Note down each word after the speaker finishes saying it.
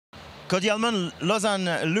Cody Almond,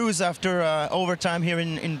 Lausanne lose after overtime here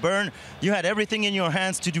in Bern. You had everything in your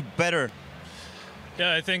hands to do better.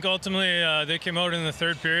 Yeah, I think ultimately they came out in the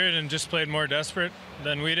third period and just played more desperate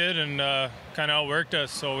than we did and kind of outworked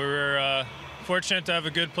us. So we were fortunate to have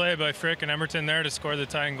a good play by Frick and Emerton there to score the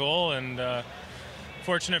tying goal. And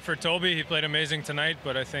fortunate for Toby, he played amazing tonight,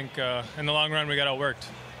 but I think in the long run we got outworked.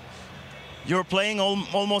 You're playing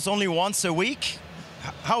almost only once a week.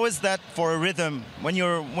 How is that for a rhythm when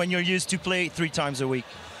you're used to play 3 times a week?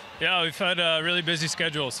 Yeah, we've had a really busy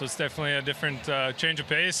schedule, so it's definitely a different change of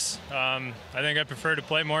pace. I think I prefer to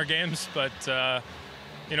play more games, but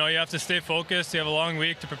you know, you have to stay focused. You have a long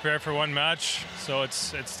week to prepare for one match, so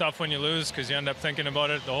it's tough when you lose because you end up thinking about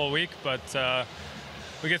it the whole week. But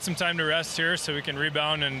we get some time to rest here so we can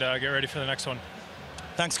rebound and get ready for the next one.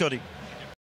 Thanks, Cody.